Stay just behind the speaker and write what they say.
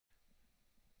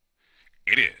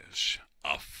It is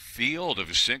a field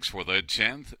of 6 for the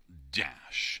 10th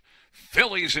dash.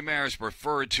 Fillies and mares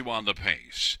preferred to on the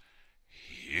pace.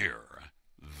 Here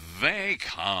they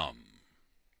come.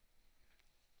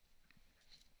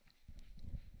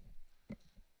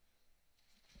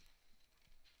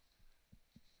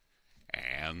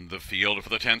 And the field for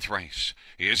the 10th race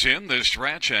is in the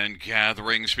stretch and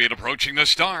gathering speed, approaching the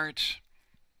start.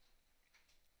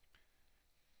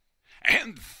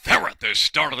 And they're at the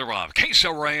start of the run. Queso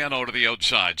Relleno to the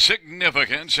outside.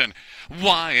 Significance and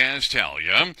YS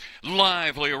Talia.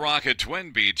 Lively Rocket,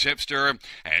 Twin B Tipster,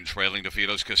 and trailing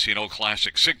DeFito's Casino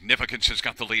Classic. Significance has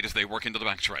got the lead as they work into the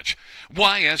backstretch.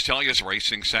 YS Talia is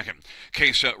racing second.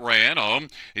 Queso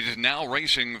Relleno is now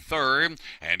racing third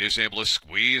and is able to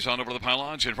squeeze on over the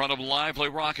pylons in front of Lively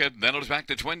Rocket. Then it is back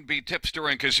to Twin B Tipster,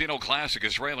 and Casino Classic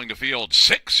is trailing the field.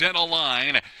 6 in a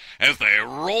line as they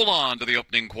roll on to the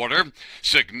opening quarter.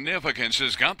 Significance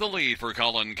has got the lead for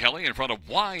Colin Kelly in front of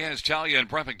YS Talia and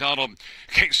Brett McDonald.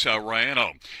 Queso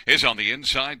Relleno is on the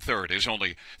inside third, is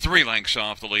only 3 lengths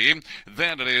off the lead.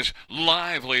 Then it is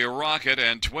Lively Rocket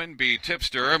and Twin B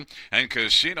Tipster and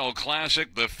Casino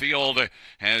Classic. The field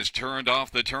has turned off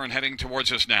the turn heading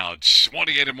towards us now.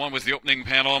 28-1 was the opening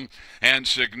panel, and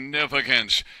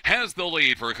Significance has the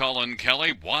lead for Colin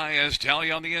Kelly. YS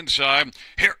Talia on the inside.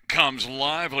 Here comes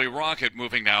Lively Rocket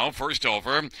moving now. First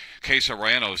over. Queso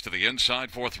Relleno's to the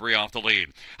inside, 4-3 off the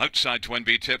lead. Outside Twin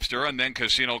B Tipster, and then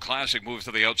Casino Classic moves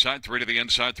to the outside, 3 to the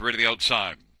inside, 3 to the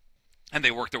outside. And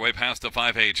they work their way past the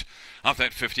 5-8 off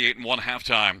that 58-1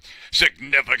 halftime.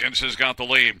 Significance has got the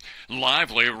lead.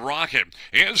 Lively Rocket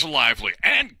is lively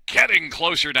and getting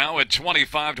closer now at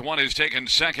 25-1 is taken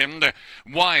second.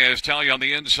 YS Talia on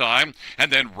the inside,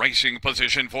 and then racing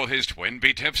position for his Twin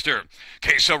B Tipster.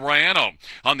 Queso Relleno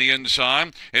on the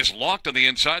inside is locked on the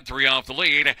inside, 3 off the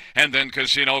lead, and then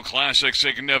Casino Classic.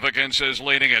 Significance is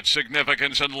leading it.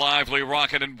 Significance and Lively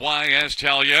Rocket and YS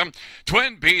Talia.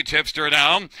 Twin B Tipster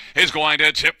now is going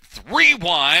to tip 3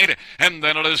 wide, and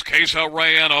then it is Queso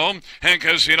Relleno and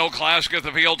Casino Classic as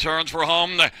the field turns for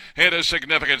home. It is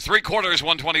Significance, 3/4,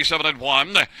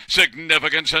 127-1.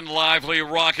 Significance and Lively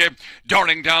Rocket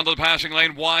darting down to the passing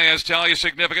lane. YS Talia,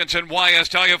 Significance and YS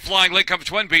Talia flying. Late comes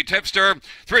Twin B Tipster.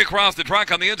 3 across the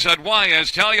track on the inside.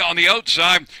 YS Talia on the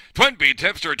outside. Twin B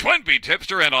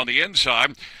Tipster, and on the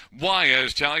inside,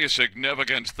 YS Talia.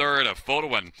 Significance third. A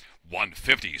photo and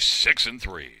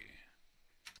 156-3.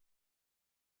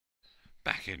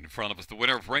 Back in front of us, the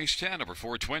winner of race 10, number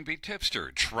 4, Twin B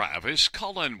Tipster, Travis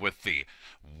Cullen with the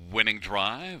winning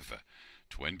drive.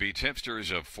 Twin B Tipster is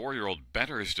a 4-year-old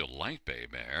Better's Delight Bay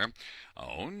mare,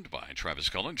 owned by Travis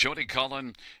Cullen. Jody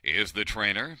Cullen is the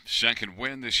trainer. Second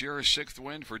win this year, 6th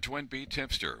win for Twin B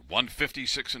Tipster,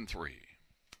 156-3.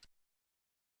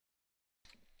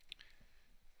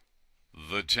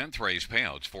 The 10th race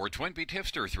payouts for Twin B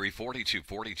Tipster, $340,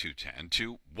 $240, $210,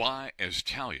 to YS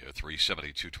Talia,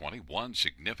 $370, $220,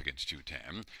 Significance,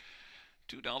 $210,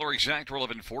 $2 exact,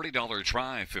 relevant $40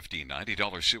 try, $50,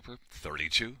 $90 super,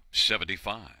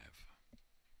 $32.75.